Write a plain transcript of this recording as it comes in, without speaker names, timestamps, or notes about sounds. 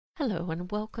Hello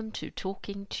and welcome to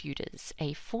Talking Tudors,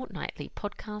 a fortnightly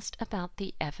podcast about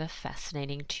the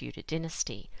ever-fascinating Tudor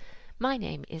dynasty. My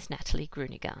name is Natalie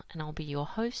Grueninger and I'll be your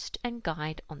host and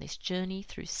guide on this journey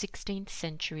through 16th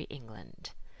century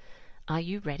England. Are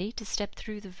you ready to step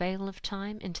through the veil of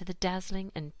time into the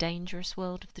dazzling and dangerous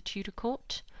world of the Tudor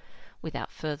court? Without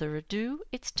further ado,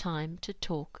 it's time to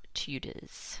talk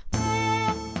Tudors.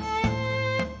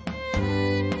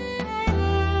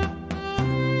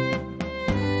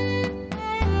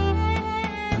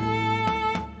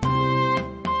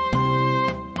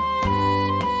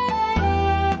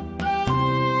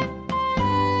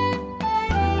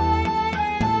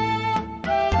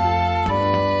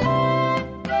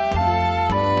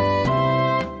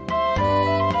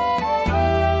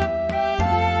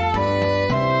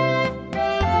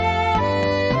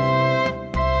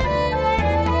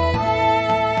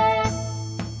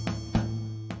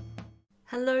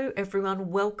 Hello everyone,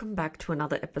 welcome back to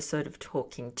another episode of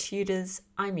Talking Tudors.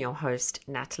 I'm your host,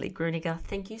 Natalie Grueninger.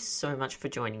 Thank you so much for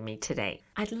joining me today.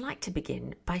 I'd like to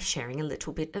begin by sharing a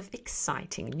little bit of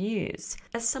exciting news.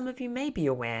 As some of you may be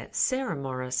aware, Sarah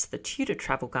Morris, the Tudor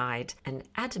Travel Guide, and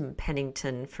Adam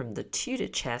Pennington from the Tudor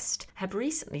Chest have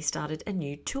recently started a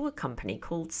new tour company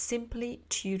called Simply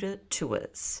Tudor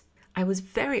Tours. I was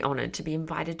very honoured to be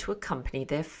invited to accompany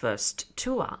their first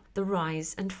tour, The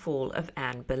Rise and Fall of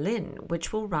Anne Boleyn,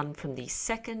 which will run from the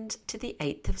 2nd to the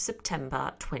 8th of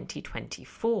September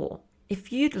 2024.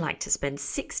 If you'd like to spend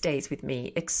 6 days with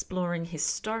me exploring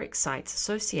historic sites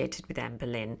associated with Anne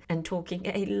Boleyn and talking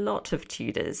a lot of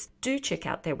Tudors, do check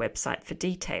out their website for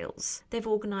details. They've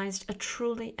organised a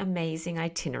truly amazing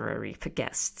itinerary for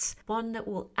guests, one that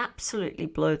will absolutely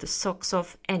blow the socks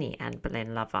off any Anne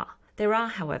Boleyn lover. There are,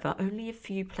 however, only a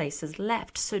few places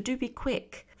left, so do be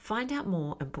quick. Find out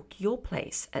more and book your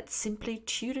place at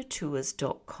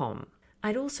simplytudortours.com.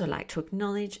 I'd also like to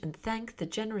acknowledge and thank the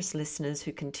generous listeners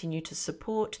who continue to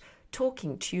support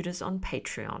Talking Tudors on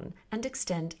Patreon and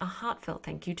extend a heartfelt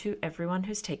thank you to everyone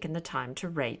who's taken the time to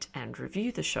rate and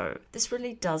review the show. This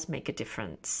really does make a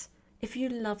difference. If you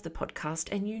love the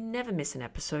podcast and you never miss an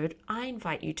episode, I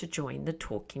invite you to join the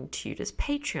Talking Tudors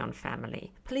Patreon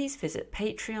family. Please visit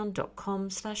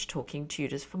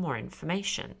patreon.com/talkingtudors for more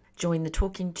information. Join the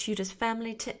Talking Tudors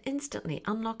family to instantly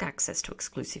unlock access to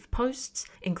exclusive posts,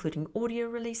 including audio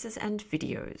releases and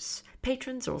videos.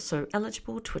 Patrons are also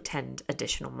eligible to attend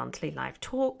additional monthly live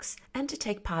talks and to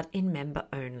take part in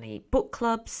member-only book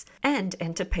clubs and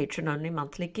enter patron-only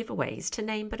monthly giveaways, to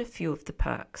name but a few of the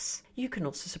perks. You can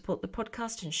also support the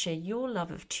podcast and share your love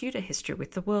of Tudor history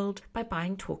with the world by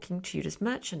buying Talking Tudors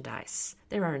merchandise.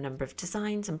 There are a number of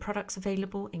designs and products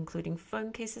available, including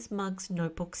phone cases, mugs,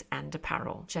 notebooks, and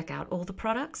apparel. Check out all the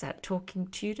products at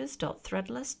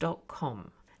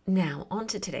talkingtudors.threadless.com. Now, on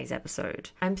to today's episode.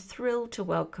 I'm thrilled to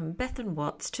welcome Bethan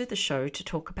Watts to the show to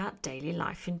talk about daily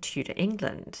life in Tudor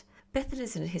England. Bethan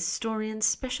is a historian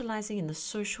specialising in the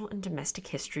social and domestic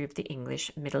history of the English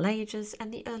Middle Ages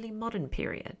and the early modern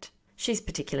period. She's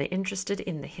particularly interested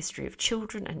in the history of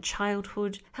children and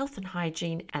childhood, health and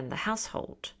hygiene, and the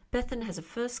household. Bethan has a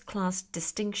first-class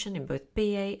distinction in both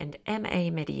BA and MA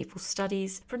Medieval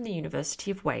Studies from the University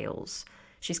of Wales.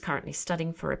 She's currently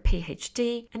studying for a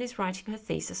PhD and is writing her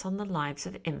thesis on the lives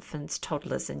of infants,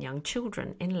 toddlers, and young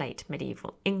children in late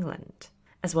medieval England.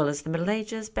 As well as the Middle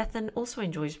Ages, Bethan also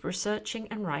enjoys researching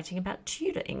and writing about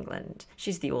Tudor England.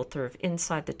 She's the author of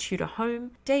Inside the Tudor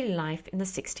Home, Daily Life in the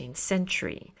 16th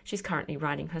Century. She's currently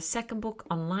writing her second book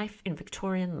on life in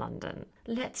Victorian London.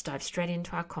 Let's dive straight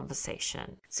into our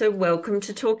conversation. So welcome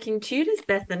to Talking Tudors,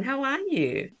 Bethan. How are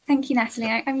you? Thank you,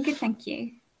 Natalie. I'm good, thank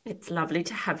you. It's lovely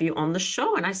to have you on the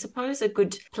show, and I suppose a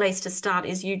good place to start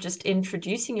is you just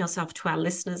introducing yourself to our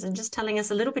listeners and just telling us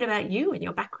a little bit about you and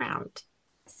your background.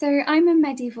 So I'm a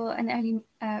medieval and early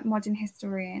modern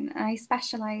historian. I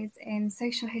specialise in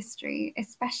social history,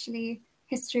 especially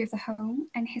history of the home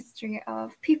and history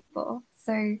of people,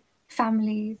 so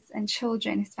families and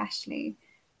children especially.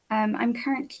 I'm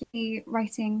currently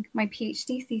writing my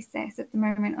PhD thesis at the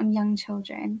moment on young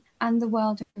children and the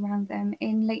world around them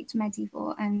in late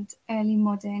medieval and early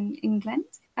modern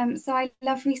England. So I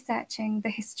love researching the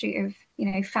history of,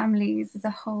 families as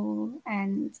a whole,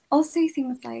 and also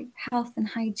things like health and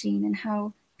hygiene and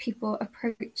how people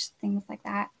approach things like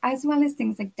that, as well as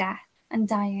things like death and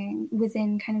dying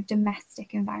within kind of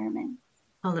domestic environments.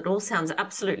 Well, it all sounds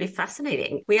absolutely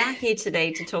fascinating. We are here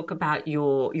today to talk about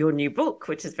your new book,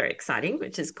 which is very exciting,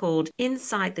 which is called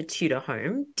Inside the Tudor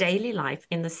Home, Daily Life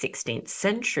in the 16th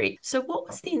Century. So what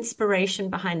was the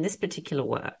inspiration behind this particular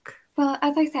work? Well,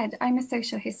 as I said, I'm a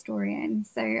social historian,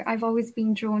 so I've always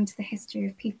been drawn to the history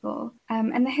of people.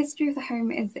 And the history of the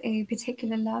home is a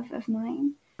particular love of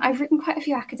mine. I've written quite a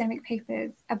few academic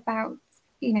papers about,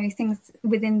 things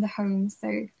within the home,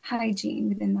 so hygiene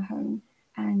within the home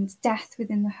and death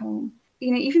within the home.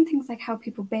 Even things like how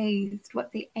people bathed,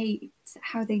 what they ate,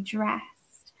 how they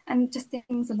dressed, and just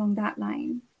things along that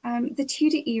line. The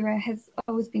Tudor era has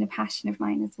always been a passion of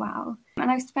mine as well. And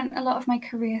I've spent a lot of my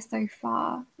career so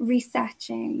far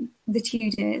researching the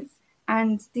Tudors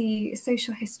and the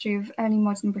social history of early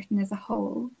modern Britain as a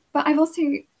whole. But I've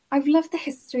loved the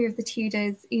history of the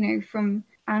Tudors, from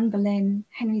Anne Boleyn,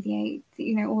 Henry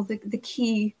VIII, all the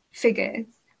key figures.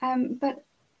 But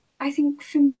I think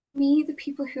for me, the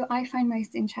people who I find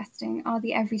most interesting are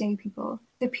the everyday people,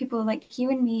 the people like you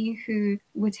and me who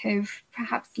would have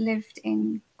perhaps lived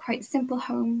in quite simple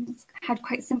homes, had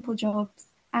quite simple jobs.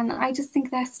 And I just think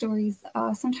their stories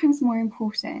are sometimes more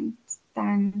important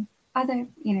than other,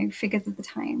 figures of the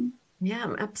time.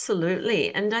 Yeah,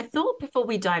 absolutely. And I thought before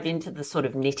we dive into the sort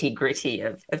of nitty-gritty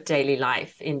of daily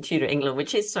life in Tudor England,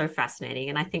 which is so fascinating,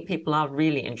 and I think people are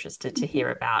really interested to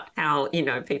hear about how,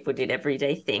 people did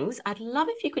everyday things. I'd love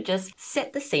if you could just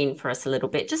set the scene for us a little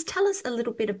bit. Just tell us a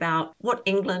little bit about what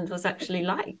England was actually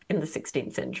like in the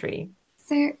 16th century.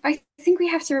 So I think we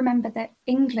have to remember that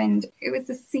England, it was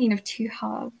a scene of two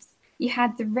halves. You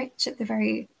had the rich at the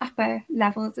very upper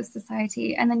levels of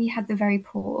society, and then you had the very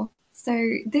poor. So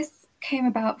this came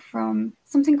about from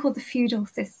something called the feudal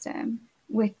system,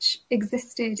 which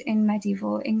existed in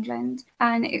medieval England.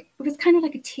 And it was kind of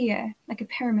like a tier, like a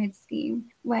pyramid scheme,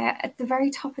 where at the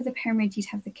very top of the pyramid, you'd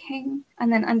have the king.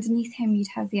 And then underneath him, you'd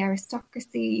have the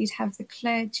aristocracy, you'd have the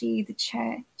clergy, the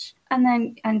church. And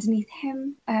then underneath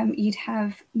him, you'd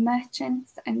have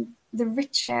merchants and the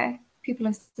richer people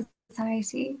of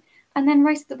society. And then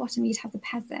right at the bottom, you'd have the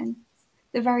peasants,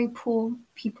 the very poor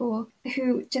people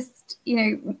who just,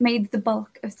 made the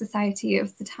bulk of society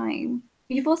of the time.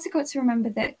 You've also got to remember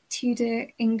that Tudor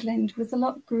England was a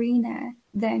lot greener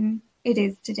than it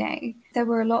is today. There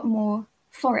were a lot more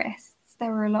forests,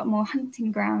 there were a lot more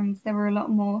hunting grounds, there were a lot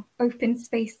more open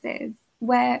spaces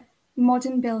where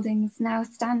modern buildings now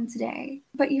stand today.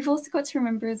 But you've also got to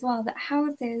remember as well that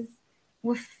houses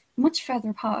were much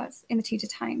further apart in the Tudor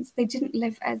times. They didn't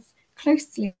live as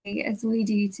closely as we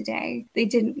do today. They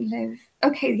didn't live,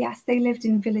 yes, they lived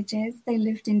in villages, they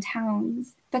lived in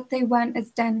towns, but they weren't as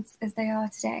dense as they are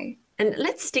today. And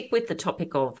let's stick with the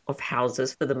topic of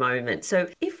houses for the moment. So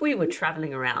if we were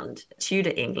traveling around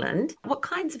Tudor England, what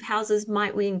kinds of houses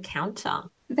might we encounter?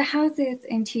 The houses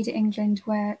in Tudor England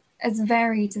were as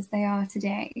varied as they are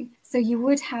today. So you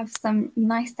would have some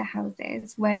nicer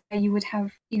houses where you would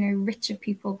have, richer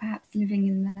people perhaps living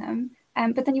in them.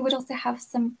 But then you would also have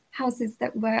some houses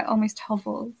that were almost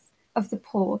hovels of the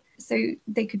poor. So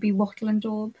they could be wattle and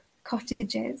daub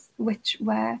cottages, which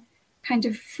were kind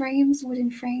of frames, wooden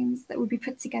frames that would be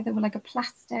put together with like a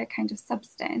plaster kind of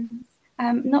substance.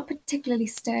 Not particularly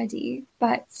sturdy,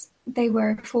 but they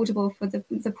were affordable for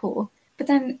the poor. But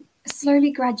then slowly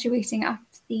graduating up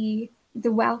the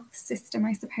wealth system,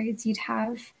 I suppose, you'd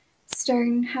have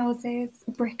stone houses,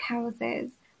 brick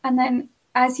houses, and then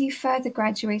as you further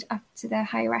graduate up to the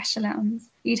higher echelons,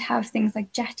 you'd have things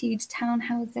like jettied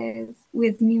townhouses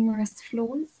with numerous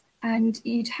floors, and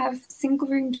you'd have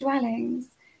single-room dwellings.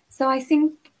 So I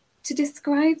think to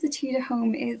describe the Tudor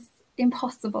home is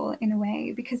impossible in a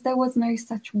way, because there was no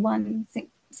such one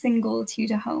single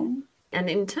Tudor home. And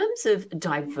in terms of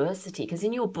diversity, because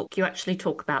in your book you actually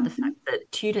talk about the fact that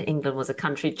Tudor England was a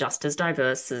country just as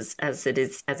diverse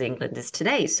as England is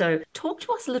today. So talk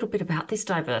to us a little bit about this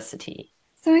diversity.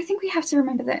 So I think we have to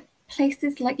remember that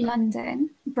places like London,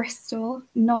 Bristol,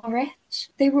 Norwich,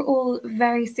 they were all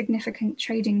very significant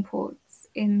trading ports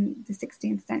in the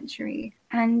 16th century.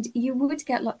 And you would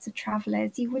get lots of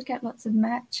travellers, you would get lots of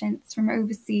merchants from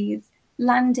overseas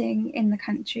landing in the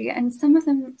country, and some of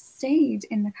them stayed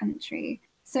in the country.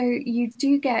 So you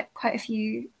do get quite a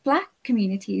few Black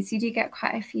communities, you do get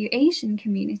quite a few Asian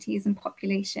communities and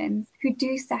populations who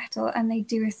do settle, and they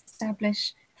do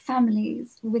establish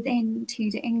families within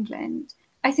Tudor England.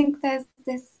 I think there's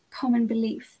this common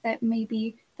belief that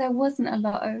maybe there wasn't a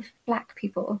lot of Black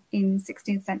people in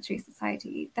 16th century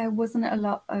society. There wasn't a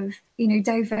lot of,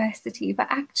 diversity, but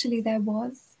actually there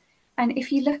was. And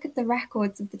if you look at the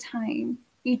records of the time,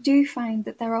 you do find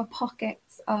that there are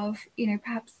pockets of,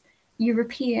 perhaps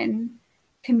European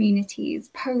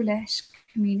communities, Polish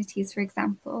communities, for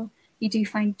example. You do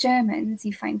find Germans,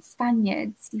 you find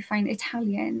Spaniards, you find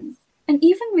Italians. And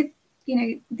even with,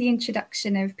 the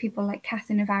introduction of people like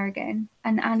Catherine of Aragon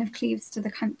and Anne of Cleves to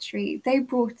the country, they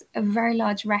brought a very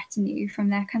large retinue from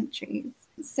their countries.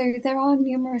 So there are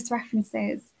numerous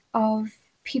references of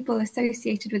people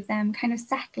associated with them kind of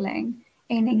settling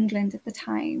in England at the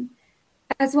time,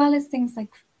 as well as things like,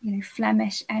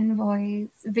 Flemish envoys,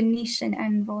 Venetian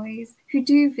envoys who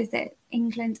do visit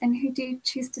England and who do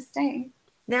choose to stay.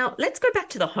 Now, let's go back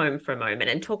to the home for a moment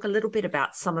and talk a little bit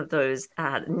about some of those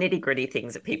nitty-gritty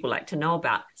things that people like to know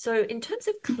about. So in terms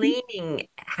of cleaning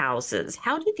houses,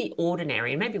 how did the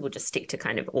ordinary, and maybe we'll just stick to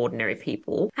kind of ordinary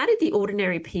people, how did the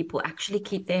ordinary people actually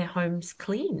keep their homes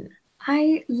clean?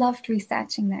 I loved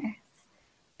researching this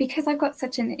because I've got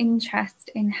such an interest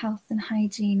in health and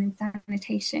hygiene and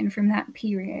sanitation from that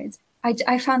period.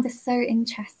 I found this so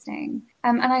interesting.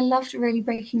 And I loved really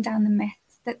breaking down the myths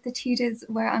that the Tudors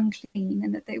were unclean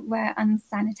and that they were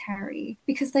unsanitary,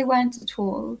 because they weren't at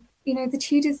all. The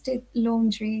Tudors did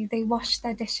laundry, they washed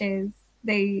their dishes,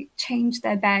 they changed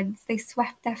their beds, they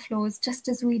swept their floors just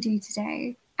as we do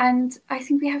today. And I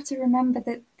think we have to remember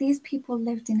that these people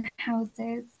lived in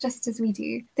houses just as we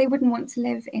do. They wouldn't want to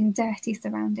live in dirty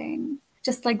surroundings,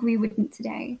 just like we wouldn't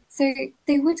today. So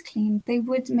they would clean, they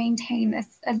would maintain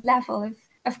a level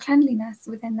of cleanliness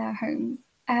within their homes.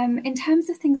 In terms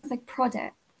of things like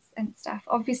products and stuff,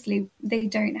 obviously they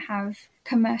don't have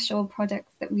commercial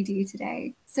products that we do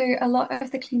today. So a lot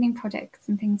of the cleaning products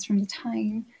and things from the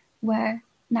time were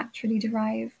naturally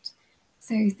derived.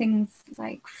 So things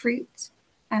like fruit,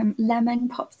 lemon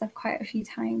pops up quite a few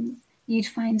times. You'd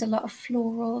find a lot of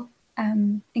floral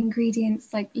ingredients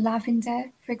like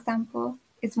lavender, for example,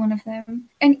 is one of them.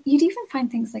 And you'd even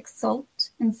find things like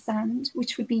salt and sand,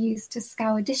 which would be used to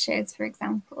scour dishes, for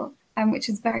example. Which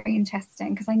is very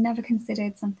interesting because I never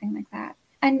considered something like that.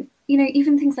 And,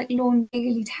 even things like lawn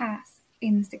daily tasks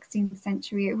in the 16th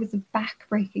century, it was a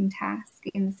back-breaking task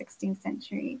in the 16th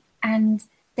century. And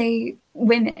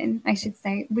women, I should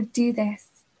say, would do this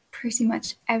pretty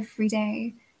much every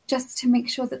day just to make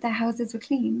sure that their houses were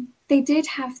clean. They did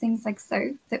have things like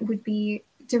soap that would be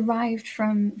derived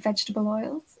from vegetable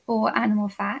oils or animal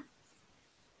fats.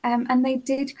 And they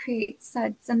did create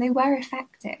suds, and they were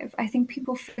effective. I think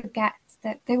people forget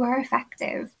that they were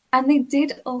effective, and they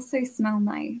did also smell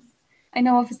nice. I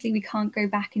know obviously we can't go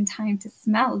back in time to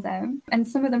smell them, and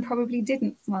some of them probably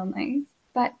didn't smell nice,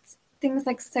 but things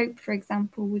like soap, for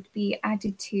example, would be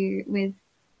added to with,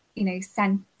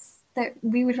 scents that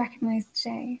we would recognize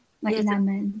today, like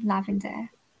lemon,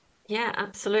 lavender. Yeah,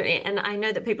 absolutely. And I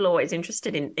know that people are always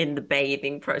interested in the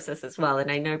bathing process as well.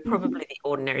 And I know probably the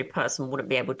ordinary person wouldn't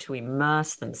be able to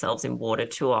immerse themselves in water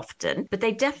too often, but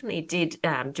they definitely did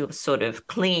do a sort of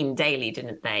clean daily,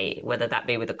 didn't they? Whether that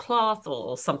be with a cloth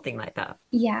or something like that.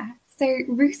 Yeah. So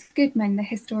Ruth Goodman, the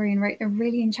historian, wrote a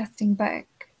really interesting book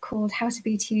called How to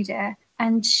Be Tudor.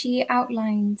 And she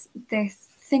outlined this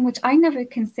thing which I never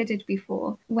considered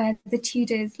before, where the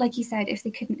Tudors, like you said, if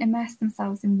they couldn't immerse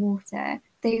themselves in water,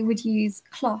 they would use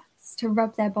cloths to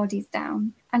rub their bodies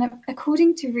down. And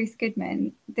according to Ruth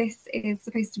Goodman, this is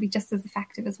supposed to be just as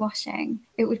effective as washing.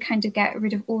 It would kind of get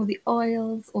rid of all the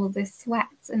oils, all the sweat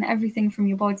and everything from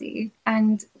your body,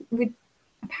 and would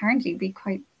apparently be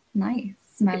quite nice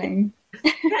smelling.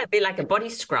 Yeah, it'd be like a body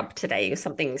scrub today or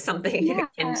something Yeah.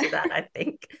 akin to that, I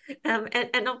think.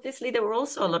 And obviously there were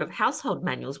also a lot of household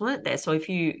manuals, weren't there? So if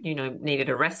you needed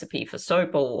a recipe for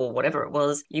soap or whatever it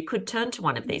was, you could turn to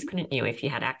one of these, couldn't you, if you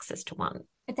had access to one?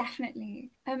 Definitely.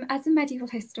 As a medieval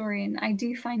historian, I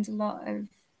do find a lot of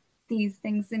these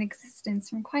things in existence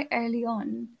from quite early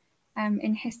on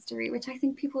in history, which I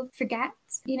think people forget.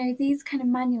 These kind of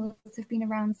manuals have been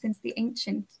around since the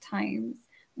ancient times,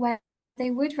 where they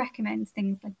would recommend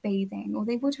things like bathing, or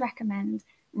they would recommend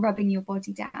rubbing your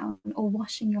body down or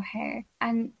washing your hair.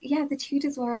 And yeah, the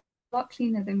Tudors were a lot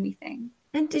cleaner than we think.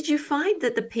 And did you find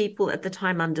that the people at the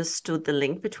time understood the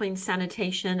link between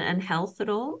sanitation and health at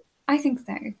all? I think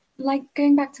so. Like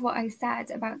going back to what I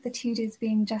said about the Tudors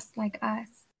being just like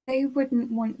us, they wouldn't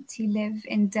want to live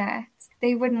in dirt.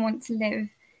 They wouldn't want to live,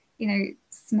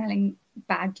 smelling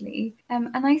badly.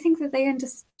 And I think that they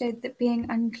understood that being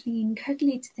unclean could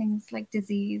lead to things like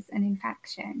disease and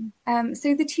infection.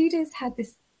 So the Tudors had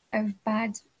this of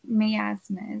bad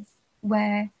miasmas,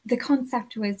 where the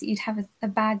concept was you'd have a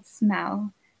bad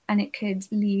smell and it could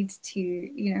lead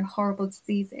to, horrible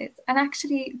diseases. And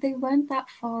actually, they weren't that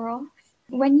far off.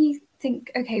 When you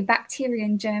think, okay, bacteria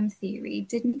and germ theory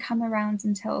didn't come around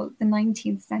until the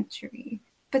 19th century,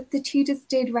 but the Tudors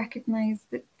did recognize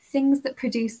that things that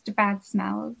produced bad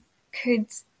smells could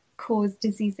cause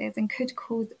diseases and could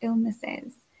cause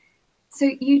illnesses. So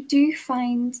you do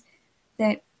find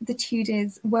that the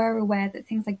Tudors were aware that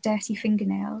things like dirty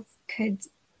fingernails could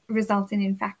result in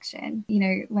infection,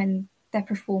 when they're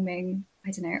performing,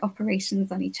 I don't know,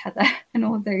 operations on each other and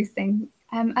all those things.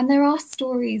 And there are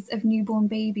stories of newborn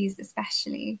babies,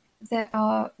 especially, that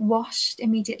are washed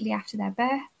immediately after their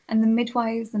birth, and the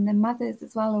midwives and the mothers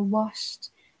as well are washed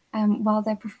while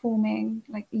they're performing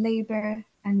like labor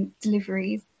and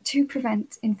deliveries to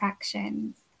prevent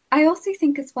infections. I also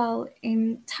think as well,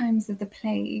 in times of the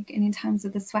plague and in times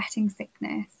of the sweating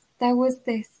sickness, there was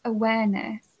this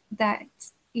awareness that,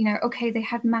 okay, they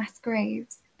had mass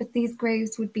graves, but these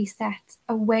graves would be set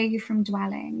away from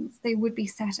dwellings. They would be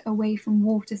set away from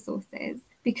water sources,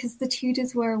 because the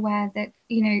Tudors were aware that,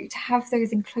 to have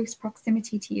those in close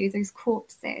proximity to you, those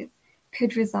corpses,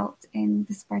 could result in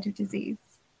the spread of disease.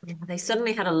 Yeah, they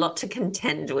certainly had a lot to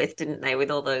contend with, didn't they,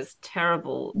 with all those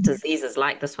terrible diseases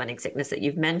like the sweating sickness that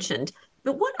you've mentioned.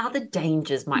 But what other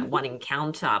dangers might one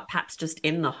encounter, perhaps just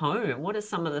in the home? What are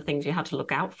some of the things you had to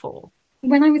look out for?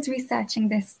 When I was researching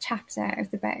this chapter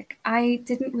of the book, I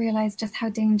didn't realise just how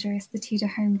dangerous the Tudor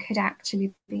home could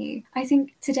actually be. I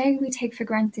think today we take for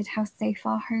granted how safe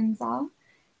our homes are.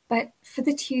 But for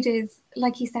the Tudors,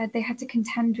 like you said, they had to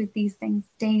contend with these things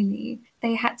daily.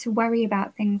 They had to worry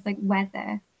about things like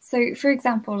weather. So, for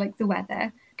example, like the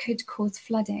weather could cause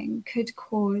flooding, could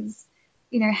cause,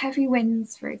 heavy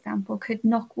winds, for example, could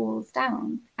knock walls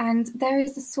down. And there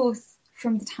is a source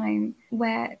from the time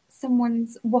where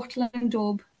someone's wattle and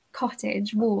daub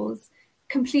cottage walls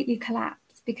completely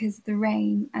collapsed because of the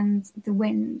rain and the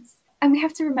winds. And we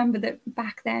have to remember that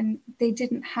back then, they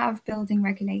didn't have building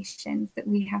regulations that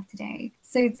we have today.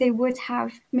 So they would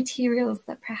have materials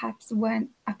that perhaps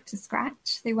weren't up to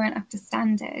scratch. They weren't up to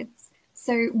standards.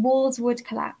 So walls would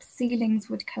collapse, ceilings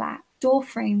would collapse, door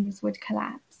frames would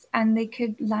collapse, and they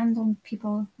could land on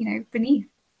people, beneath.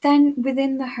 Then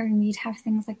within the home, you'd have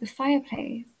things like the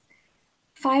fireplace.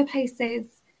 Fireplaces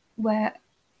were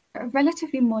a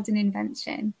relatively modern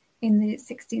invention in the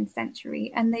 16th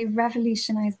century, and they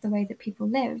revolutionized the way that people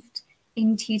lived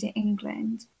in Tudor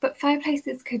England. But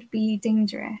fireplaces could be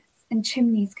dangerous, and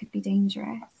chimneys could be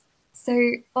dangerous.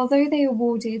 So although they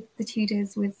awarded the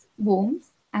Tudors with warmth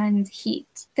and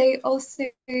heat, they also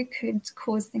could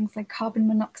cause things like carbon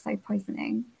monoxide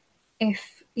poisoning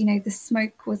if, the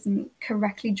smoke wasn't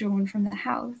correctly drawn from the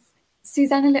house.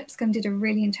 Susanna Lipscomb did a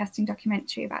really interesting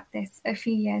documentary about this a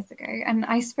few years ago, and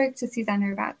I spoke to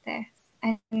Susanna about this.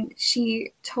 And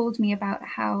she told me about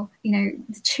how,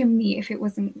 the chimney, if it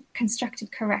wasn't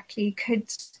constructed correctly, could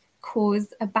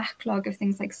cause a backlog of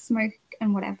things like smoke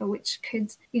and whatever, which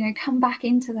could, come back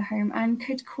into the home and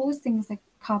could cause things like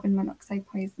carbon monoxide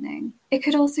poisoning. It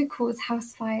could also cause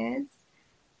house fires.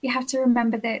 You have to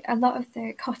remember that a lot of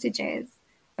the cottages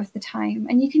of the time,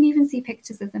 and you can even see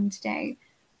pictures of them today,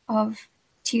 of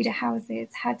Tudor houses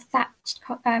had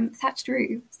thatched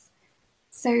roofs.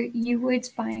 So you would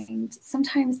find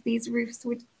sometimes these roofs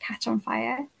would catch on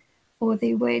fire, or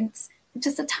they would,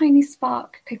 just a tiny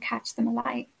spark could catch them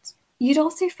alight. You'd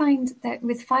also find that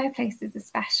with fireplaces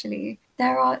especially,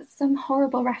 there are some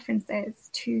horrible references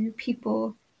to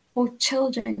people, or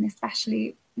children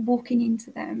especially, walking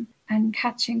into them and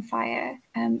catching fire.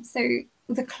 So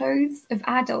the clothes of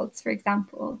adults, for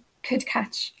example, could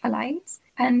catch alight.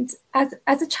 And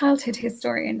as a childhood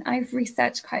historian, I've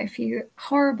researched quite a few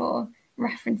horrible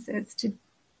references to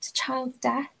child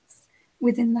deaths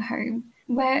within the home,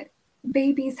 where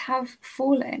babies have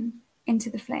fallen into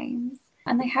the flames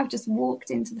and they have just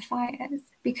walked into the fires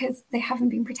because they haven't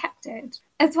been protected.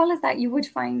 As well as that, you would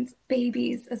find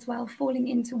babies as well falling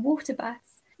into water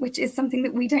butts, which is something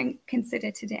that we don't consider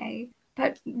today.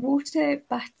 But water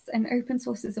butts and open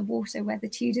sources of water where the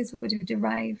Tudors would have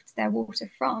derived their water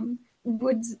from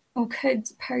would or could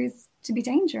pose to be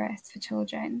dangerous for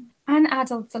children and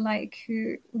adults alike,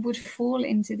 who would fall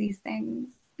into these things,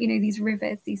 these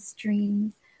rivers, these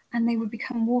streams, and they would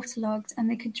become waterlogged and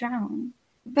they could drown.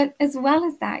 But as well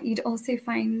as that, you'd also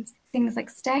find things like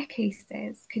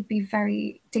staircases could be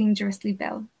very dangerously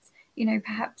built.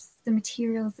 Perhaps the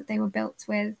materials that they were built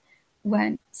with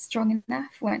weren't strong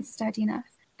enough, weren't sturdy enough.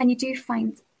 And you do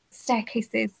find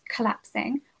staircases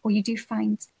collapsing, or you do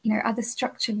find, other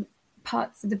structural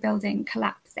parts of the building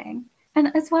collapsing.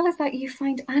 And as well as that, you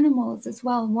find animals as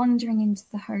well wandering into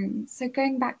the home. So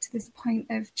going back to this point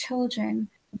of children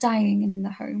dying in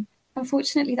the home,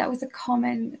 unfortunately, that was a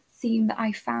common theme that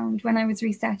I found when I was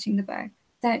researching the book,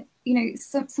 that,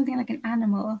 something like an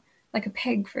animal, like a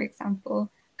pig, for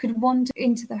example, could wander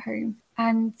into the home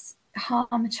and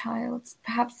harm a child,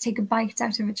 perhaps take a bite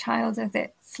out of a child as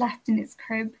it slept in its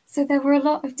crib. So there were a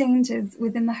lot of dangers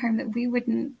within the home that we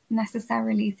wouldn't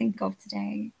necessarily think of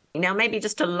today. Now, maybe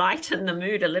just to lighten the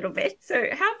mood a little bit. So,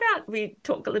 how about we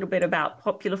talk a little bit about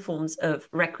popular forms of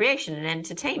recreation and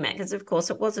entertainment? Because, of course,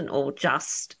 it wasn't all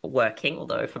just working,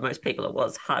 although for most people it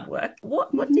was hard work.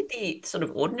 What Mhm. did the sort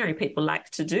of ordinary people like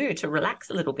to do to relax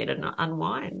a little bit and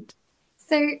unwind?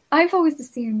 So I've always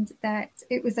assumed that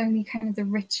it was only kind of the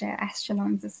richer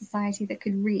echelons of society that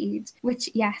could read, which,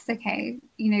 yes, okay,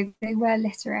 they were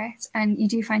literate. And you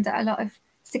do find that a lot of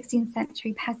 16th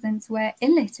century peasants were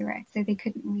illiterate, so they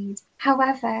couldn't read.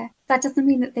 However, that doesn't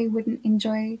mean that they wouldn't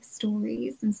enjoy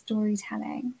stories and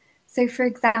storytelling. So, for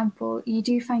example, you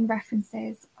do find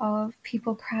references of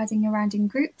people crowding around in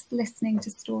groups listening to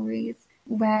stories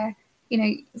where,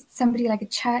 somebody like a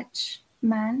church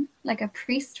man, like a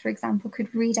priest, for example,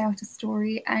 could read out a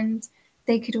story and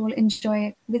they could all enjoy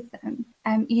it with them.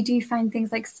 You do find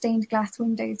things like stained glass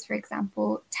windows, for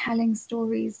example, telling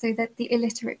stories so that the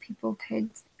illiterate people could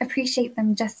appreciate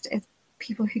them just as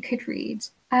people who could read.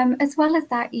 As well as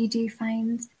that, you do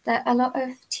find that a lot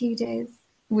of Tudors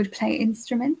would play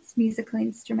instruments, musical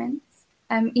instruments,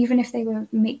 even if they were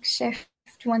makeshift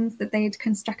ones that they had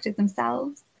constructed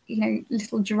themselves,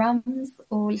 little drums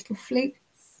or little flutes.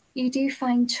 You do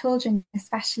find children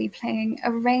especially playing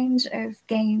a range of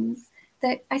games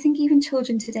that I think even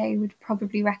children today would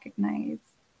probably recognize.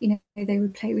 They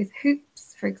would play with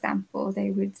hoops, for example. They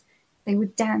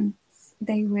would dance.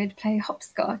 They would play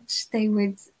hopscotch. They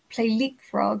would play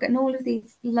leapfrog, and all of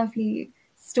these lovely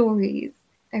stories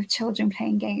of children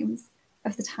playing games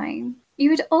of the time. You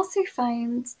would also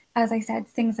find, as I said,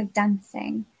 things like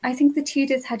dancing. I think the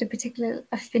Tudors had a particular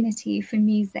affinity for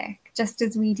music, just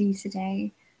as we do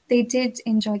today. They did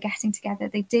enjoy getting together.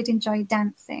 They did enjoy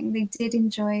dancing. They did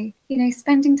enjoy,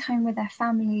 spending time with their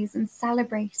families and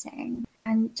celebrating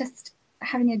and just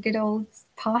having a good old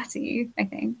party, I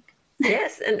think.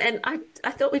 Yes, and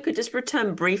I thought we could just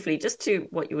return briefly just to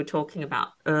what you were talking about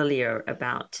earlier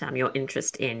about your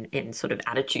interest in sort of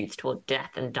attitudes toward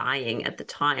death and dying at the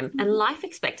time and life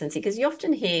expectancy, because you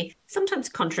often hear sometimes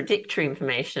contradictory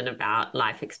information about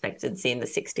life expectancy in the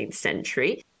 16th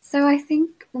century. So I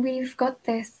think we've got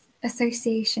this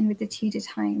association with the Tudor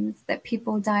times that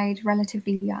people died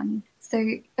relatively young. So,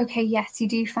 okay, yes, you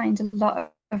do find a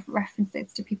lot of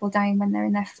references to people dying when they're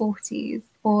in their 40s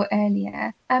or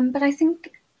earlier. But I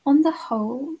think on the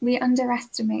whole, we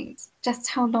underestimate just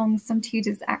how long some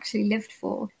Tudors actually lived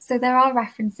for. So there are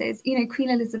references, Queen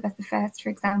Elizabeth I, for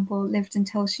example, lived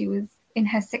until she was in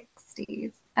her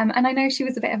 60s. And I know she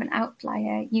was a bit of an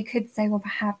outlier. You could say, well,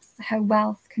 perhaps her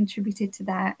wealth contributed to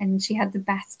that and she had the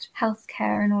best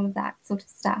healthcare and all of that sort of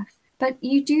stuff. But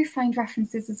you do find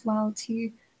references as well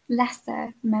to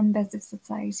lesser members of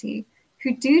society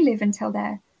who do live until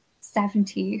they're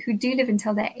 70, who do live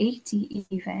until they're 80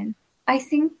 even. I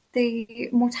think the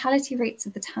mortality rates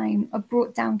of the time are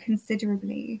brought down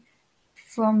considerably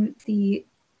from the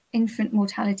infant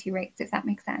mortality rates, if that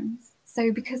makes sense.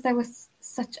 So because there was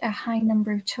such a high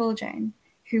number of children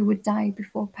who would die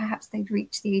before perhaps they'd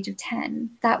reach the age of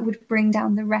 10, that would bring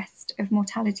down the rest of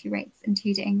mortality rates in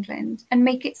Tudor England and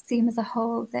make it seem as a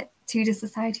whole that Tudor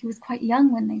society was quite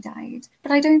young when they died.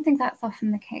 But I don't think that's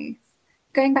often the case.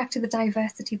 Going back to the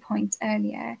diversity point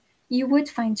earlier, you would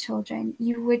find children,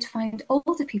 you would find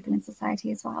older people in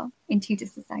society as well, in Tudor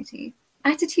society.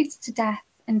 Attitudes to death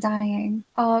and dying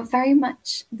are very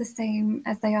much the same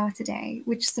as they are today,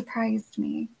 which surprised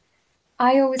me.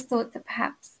 I always thought that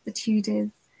perhaps the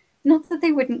Tudors, not that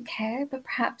they wouldn't care, but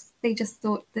perhaps they just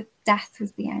thought that death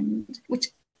was the end, which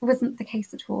wasn't the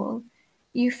case at all.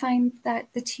 You find that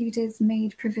the Tudors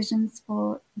made provisions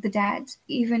for the dead,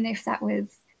 even if that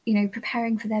was,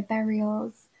 preparing for their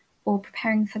burials or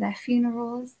preparing for their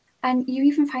funerals. And you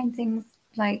even find things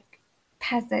like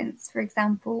peasants, for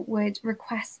example, would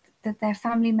request that their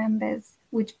family members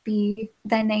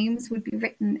their names would be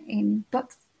written in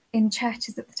books in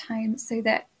churches at the time, so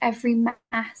that every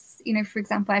mass, for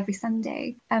example, every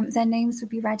Sunday, their names would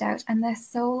be read out and their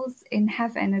souls in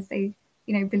heaven, as they,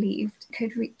 believed,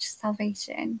 could reach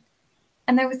salvation.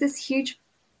 And there was this huge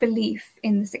belief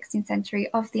in the 16th century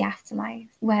of the afterlife,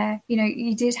 where,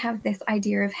 you did have this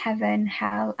idea of heaven,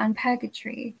 hell, and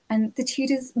purgatory. And the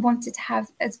Tudors wanted to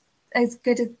have as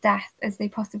good a death as they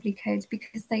possibly could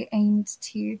because they aimed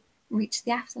to reach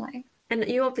the afterlife. And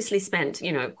you obviously spent,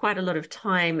 quite a lot of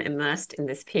time immersed in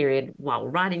this period while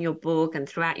writing your book and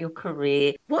throughout your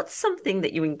career. What's something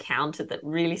that you encountered that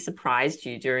really surprised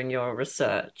you during your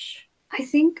research? I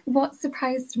think what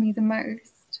surprised me the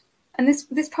most, and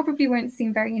this probably won't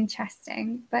seem very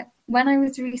interesting, but when I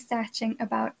was researching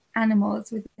about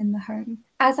animals within the home,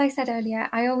 as I said earlier,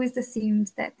 I always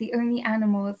assumed that the only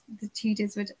animals the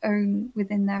Tudors would own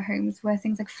within their homes were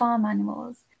things like farm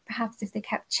animals, perhaps if they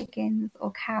kept chickens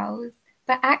or cows.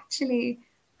 But actually,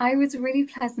 I was really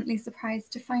pleasantly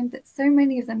surprised to find that so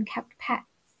many of them kept pets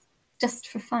just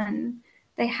for fun.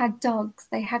 They had dogs,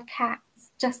 they had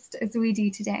cats, just as we do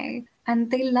today.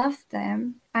 And they loved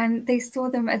them and they saw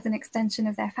them as an extension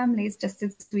of their families, just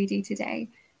as we do today.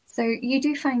 So you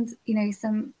do find,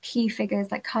 some key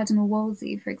figures like Cardinal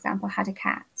Wolsey, for example, had a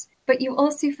cat. But you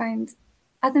also find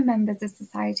other members of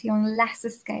society on a lesser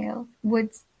scale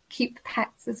would keep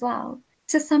pets as well.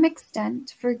 To some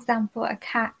extent, for example, a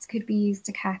cat could be used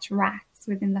to catch rats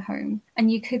within the home. And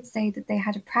you could say that they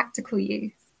had a practical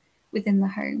use within the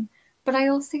home. But I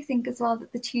also think as well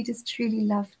that the Tudors truly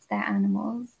loved their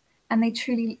animals and they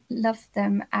truly loved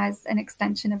them as an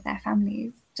extension of their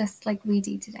families, just like we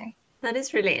do today. That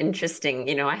is really interesting.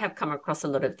 I have come across a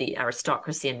lot of the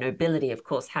aristocracy and nobility, of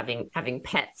course, having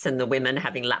pets, and the women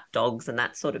having lap dogs and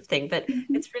that sort of thing. But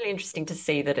it's really interesting to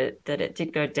see that it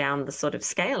did go down the sort of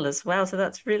scale as well. So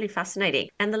that's really fascinating.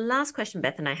 And the last question,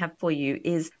 Bethan, I have for you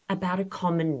is about a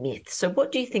common myth. So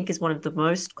what do you think is one of the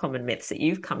most common myths that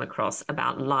you've come across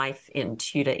about life in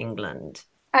Tudor England?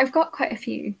 I've got quite a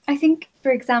few. I think,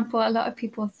 for example, a lot of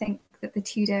people think that the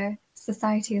Tudor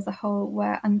society as a whole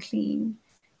were unclean.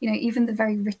 Even the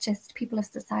very richest people of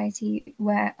society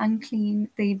were unclean.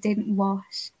 They didn't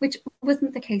wash, which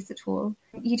wasn't the case at all.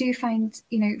 You do find,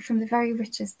 from the very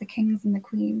richest, the kings and the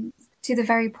queens, to the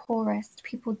very poorest,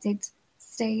 people did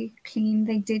stay clean.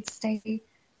 They did stay,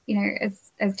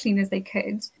 as clean as they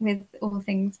could, with all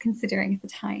things considering at the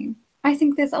time. I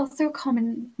think there's also a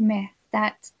common myth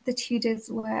that the Tudors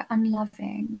were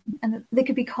unloving and that they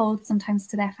could be cold sometimes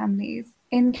to their families.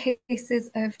 In cases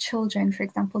of children, for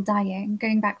example, dying,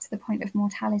 going back to the point of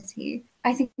mortality,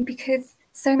 I think because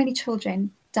so many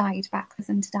children died back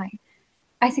then to die,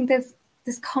 I think there's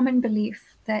this common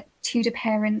belief that Tudor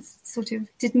parents sort of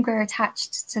didn't grow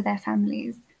attached to their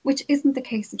families, which isn't the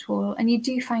case at all. And you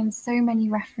do find so many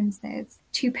references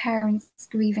to parents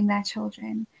grieving their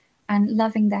children and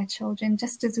loving their children,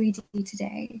 just as we do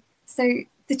today. So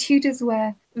the Tudors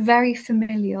were very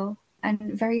familial and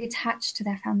very attached to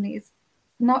their families,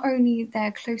 not only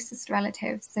their closest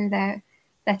relatives, so their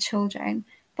children,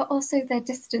 but also their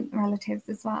distant relatives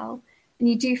as well. And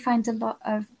you do find a lot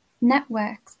of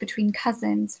networks between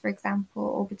cousins, for example,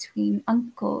 or between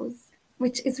uncles,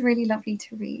 which is really lovely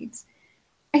to read.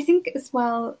 I think as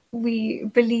well, we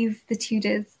believe the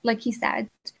Tudors, like you said,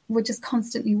 were just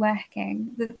constantly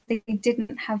working, that they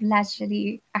didn't have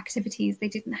leisurely activities, they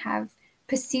didn't have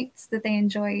pursuits that they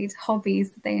enjoyed,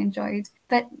 hobbies that they enjoyed,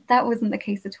 but that wasn't the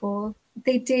case at all.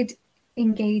 They did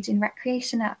engage in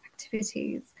recreational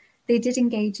activities, they did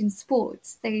engage in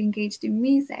sports, they engaged in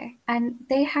music, and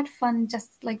they had fun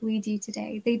just like we do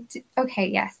today.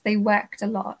 They worked a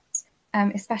lot,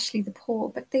 especially the poor,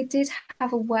 but they did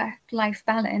have a work-life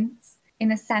balance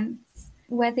in a sense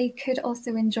where they could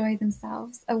also enjoy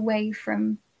themselves away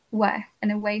from work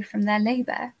and away from their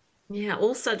labour. Yeah,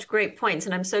 all such great points.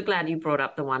 And I'm so glad you brought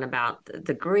up the one about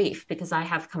the grief, because I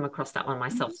have come across that one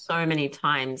myself so many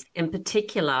times, in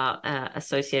particular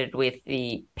associated with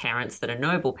the parents that are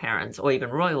noble parents or even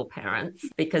royal parents,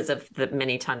 because of the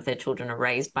many times their children are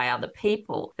raised by other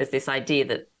people. There's this idea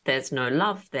that there's no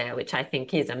love there, which I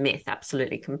think is a myth.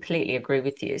 Absolutely, completely agree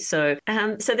with you. So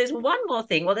there's one more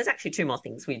thing. Well, there's actually two more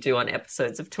things we do on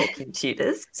episodes of Talking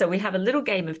Tudors. So we have a little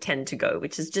game of 10 to go,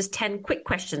 which is just 10 quick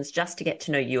questions just to get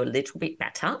to know you a little bit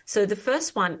better. So the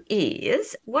first one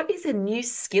is, what is a new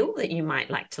skill that you might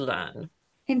like to learn?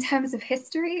 In terms of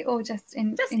history or just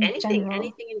in anything, general?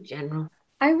 anything in general.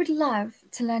 I would love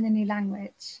to learn a new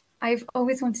language. I've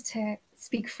always wanted to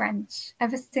speak French.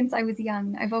 Ever since I was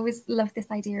young, I've always loved this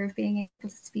idea of being able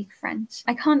to speak French.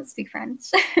 I can't speak French,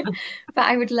 but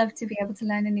I would love to be able to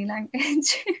learn a new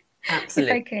language.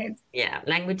 Absolutely. If I could. Yeah,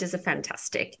 languages are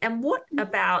fantastic. And what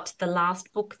about the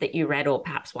last book that you read, or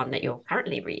perhaps one that you're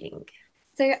currently reading?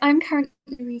 So I'm currently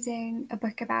reading a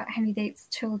book about Henry VIII's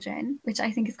children, which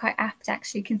I think is quite apt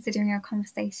actually considering our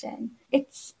conversation.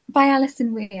 It's by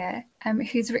Alison Weir,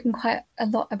 who's written quite a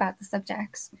lot about the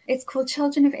subject. It's called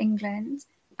Children of England,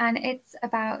 and it's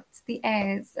about the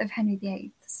heirs of Henry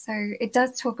VIII. So it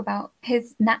does talk about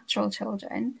his natural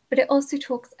children, but it also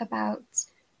talks about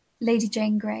Lady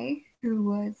Jane Grey, who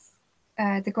was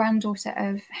the granddaughter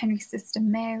of Henry's sister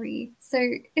Mary. So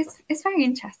it's very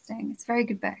interesting. It's a very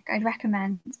good book. I'd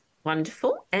recommend.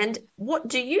 Wonderful. And what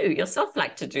do you yourself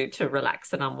like to do to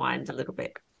relax and unwind a little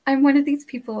bit? I'm one of these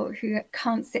people who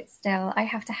can't sit still. I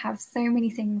have to have so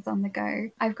many things on the go.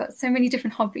 I've got so many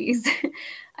different hobbies.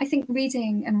 I think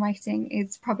reading and writing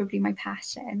is probably my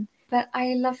passion, but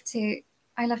I love to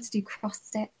do cross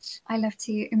stitch. I love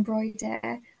to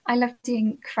embroider. I love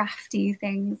doing crafty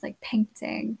things like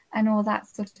painting and all that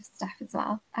sort of stuff as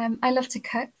well. I love to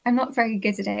cook. I'm not very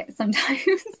good at it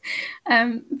sometimes,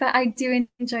 but I do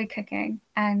enjoy cooking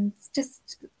and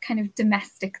just kind of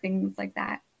domestic things like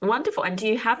that. Wonderful. And do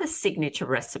you have a signature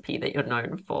recipe that you're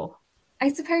known for?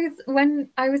 I suppose when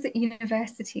I was at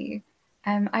university,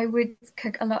 I would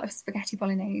cook a lot of spaghetti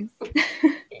bolognese. Yum,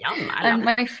 I love And it.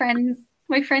 my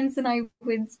friends and I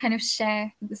would kind of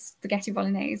share the spaghetti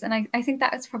bolognese. And I think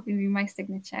that was probably my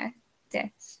signature dish.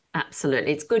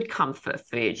 Absolutely. It's good comfort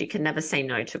food. You can never say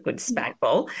no to a good Yeah, spag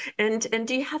bowl. And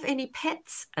do you have any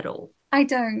pets at all? I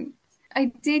don't. I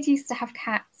did used to have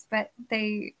cats, but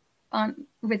they aren't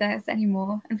with us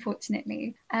anymore,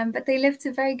 unfortunately. But they lived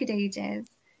to very good ages.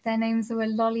 Their names were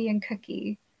Lolly and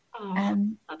Cookie, Oh,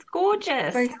 um, that's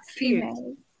gorgeous. both How cute.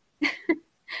 females.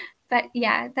 But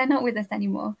yeah, they're not with us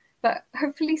anymore. But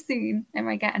hopefully soon I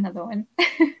might get another one.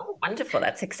 Oh, wonderful.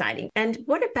 That's exciting. And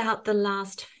what about the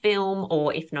last film,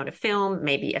 or if not a film,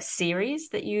 maybe a series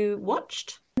that you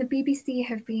watched? The BBC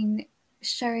have been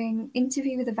showing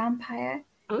Interview with a Vampire.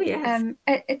 Oh, yes.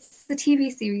 It's the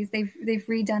TV series. They've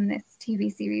redone this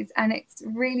TV series, and it's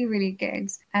really really good.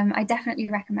 I definitely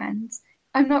recommend.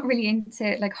 I'm not really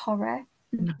into like horror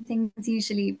No. things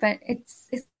usually, but it's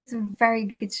a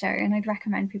very good show, and I'd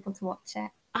recommend people to watch it.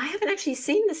 I haven't actually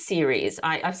seen the series.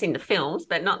 I've seen the films,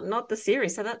 but not the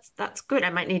series. So that's good. I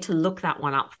might need to look that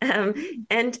one up.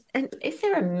 And is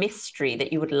there a mystery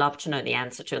that you would love to know the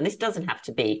answer to? And this doesn't have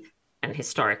to be an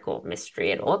historical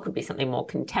mystery at all. It could be something more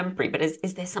contemporary. But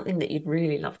is there something that you'd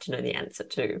really love to know the answer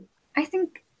to? I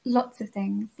think lots of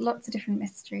things, lots of different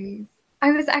mysteries.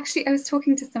 I was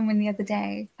talking to someone the other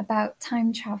day about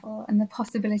time travel and the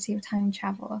possibility of time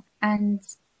travel. And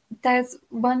there's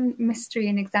one mystery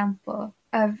and example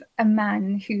of a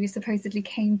man who supposedly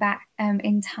came back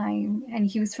in time, and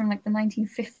he was from like the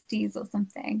 1950s or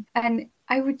something. And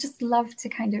I would just love to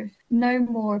kind of know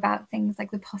more about things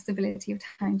like the possibility of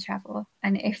time travel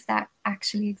and if that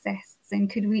actually exists, and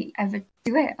could we ever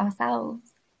do it ourselves?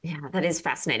 Yeah, that is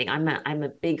fascinating. I'm a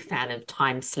big fan of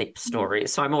time slip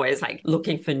stories. So I'm always like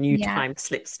looking for new Yeah. time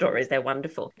slip stories. They're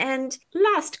wonderful. And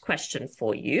last question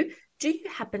for you. Do you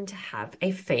happen to have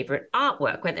a favorite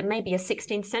artwork, whether it may be a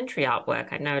 16th century artwork?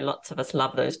 I know lots of us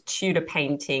love those Tudor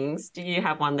paintings. Do you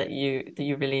have one that you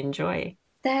really enjoy?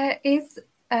 There is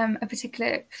a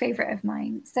particular favourite of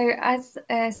mine. So, as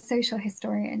a social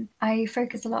historian, I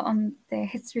focus a lot on the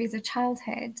histories of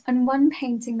childhood. And one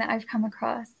painting that I've come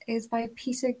across is by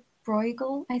Peter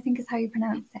Bruegel, I think is how you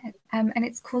pronounce it. And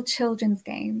it's called Children's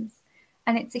Games.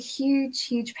 And it's a huge,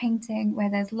 huge painting where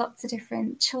there's lots of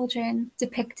different children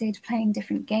depicted playing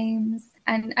different games.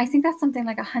 And I think that's something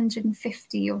like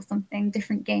 150 or something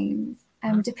different games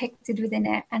depicted within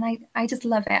it. And I just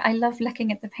love it. I love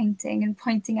looking at the painting and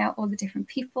pointing out all the different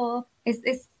people.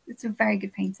 It's a very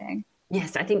good painting.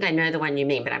 Yes, I think I know the one you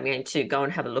mean, but I'm going to go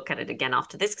and have a look at it again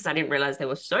after this because I didn't realize there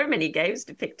were so many games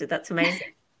depicted. That's amazing.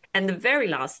 And the very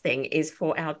last thing is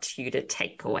for our Tudor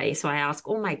takeaway. So I ask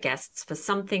all my guests for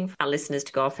something for our listeners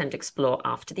to go off and explore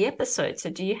after the episode. So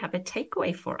do you have a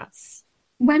takeaway for us?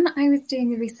 When I was doing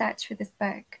the research for this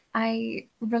book, I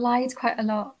relied quite a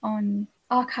lot on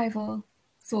archival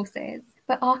sources,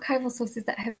 but archival sources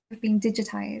that have been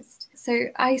digitized. So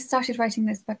I started writing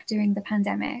this book during the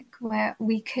pandemic where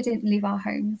we couldn't leave our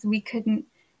homes, we couldn't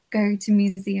go to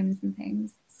museums and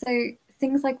things. So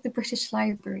things like the British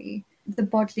Library, the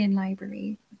Bodleian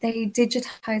Library, they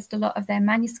digitized a lot of their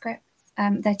manuscripts,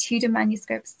 their Tudor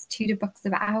manuscripts, Tudor books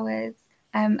of hours.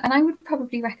 And I would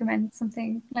probably recommend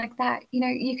something like that. You know,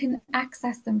 you can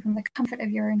access them from the comfort of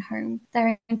your own home.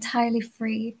 They're entirely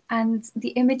free, and the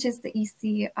images that you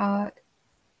see are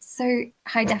so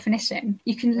high definition.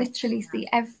 You can literally see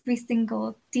every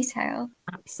single detail.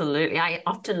 Absolutely. I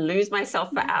often lose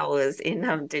myself for hours in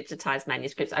digitized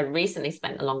manuscripts. I recently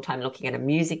spent a long time looking at a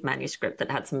music manuscript that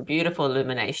had some beautiful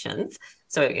illuminations.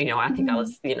 So, I think I Mm.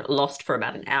 was, lost for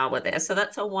about an hour there. So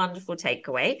that's a wonderful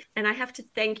takeaway. And I have to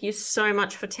thank you so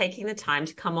much for taking the time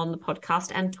to come on the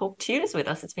podcast and talk Tudors with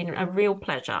us. It's been a real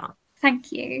pleasure.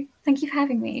 Thank you. Thank you for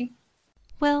having me.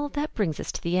 Well, that brings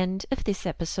us to the end of this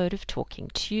episode of Talking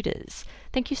Tudors.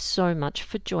 Thank you so much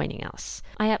for joining us.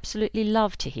 I absolutely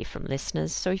love to hear from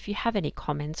listeners, so if you have any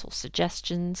comments or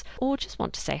suggestions, or just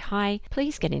want to say hi,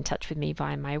 please get in touch with me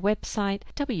via my website,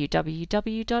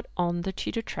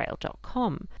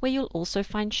 www.onthetudortrail.com, where you'll also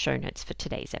find show notes for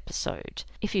today's episode.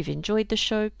 If you've enjoyed the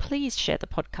show, please share the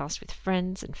podcast with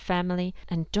friends and family,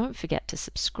 and don't forget to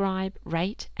subscribe,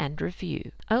 rate, and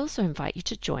review. I also invite you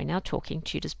to join our Talking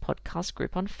Tudors podcast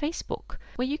group on Facebook,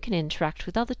 where you can interact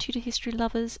with other Tudor history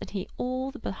lovers and hear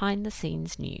all the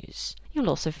behind-the-scenes news. You'll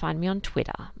also find me on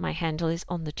Twitter. My handle is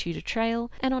On the Tudor Trail,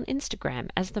 and on Instagram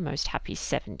as The Most Happy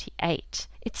 78.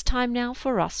 It's time now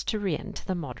for us to re-enter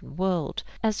the modern world.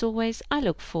 As always, I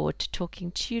look forward to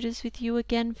talking Tudors with you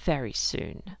again very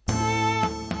soon.